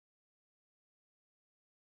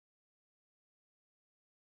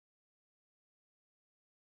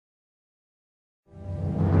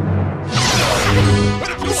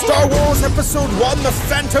Star Wars Episode 1, The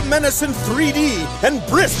Phantom Menace in 3D, and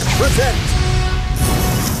Brisk present...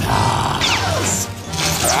 Stars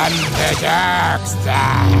from the dark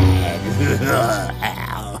side.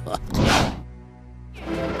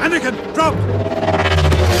 Anakin, drop!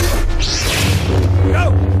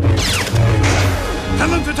 Go! Tell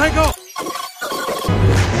them to take off!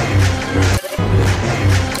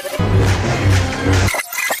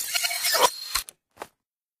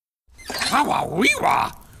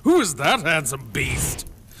 Kawawiwa! Who is that handsome beast?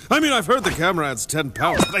 I mean, I've heard the camera adds 10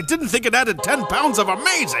 pounds, but I didn't think it added 10 pounds of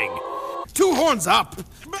amazing! 2 horns up!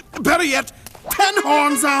 Better yet, 10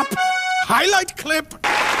 horns up! Highlight clip!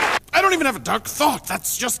 I don't even have a dark thought,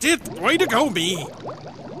 that's just it! Way to go, me!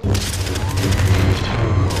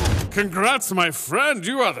 Congrats, my friend,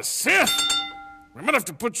 you are the Sith! We might have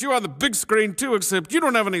to put you on the big screen too, except you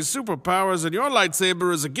don't have any superpowers and your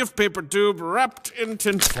lightsaber is a gift paper tube wrapped in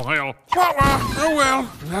tinfoil. Oh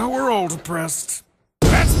well, now we're all depressed.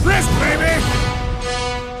 That's brisk, baby!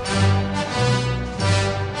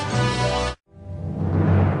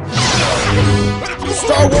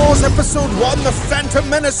 Star Wars Episode 1, The Phantom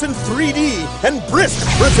Menace in 3D, and Brisk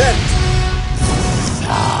present...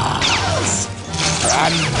 Stars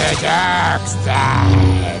from the dark side.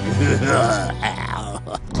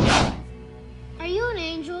 Are you an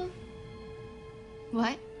angel?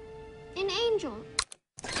 What? An angel.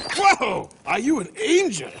 Whoa! Are you an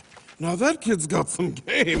angel? Now that kid's got some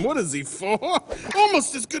game. What is he for?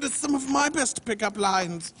 Almost as good as some of my best pickup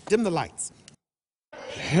lines. Dim the lights.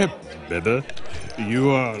 Hey, baby.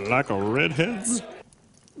 You are like a redhead's?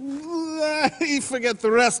 Forget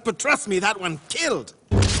the rest, but trust me, that one killed.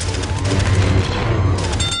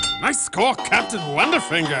 Nice score, Captain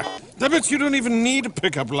Wonderfinger. I bet you don't even need a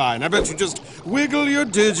pickup line. I bet you just wiggle your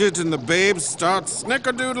digit and the babes start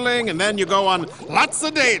snickerdoodling and then you go on lots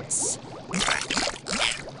of dates.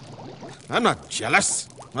 I'm not jealous.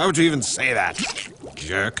 Why would you even say that,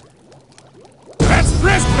 jerk? That's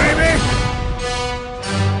brisk, baby!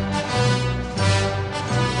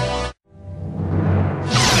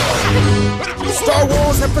 Star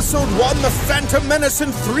Wars Episode 1, The Phantom Menace in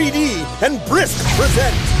 3D, and Brisk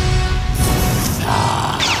present...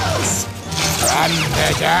 Stars from the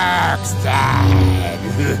dark side.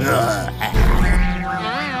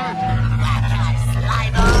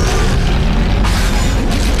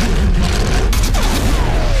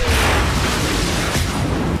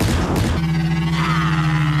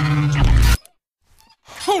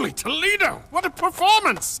 Holy Toledo! What a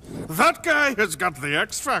performance! That guy has got the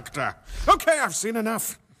X Factor. Okay, I've seen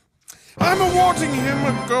enough. I'm awarding him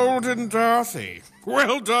a golden Dorothy.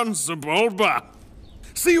 Well done, Sebulba.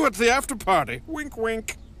 See you at the after party. Wink,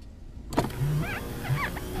 wink.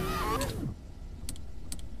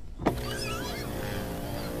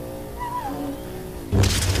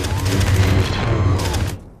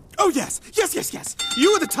 Oh, yes.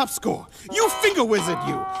 You are the top score. You finger wizard,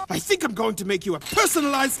 you. I think I'm going to make you a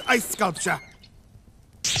personalized ice sculpture.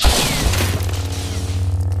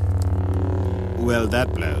 Well,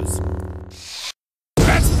 that blows.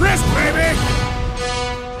 That's brisk, baby!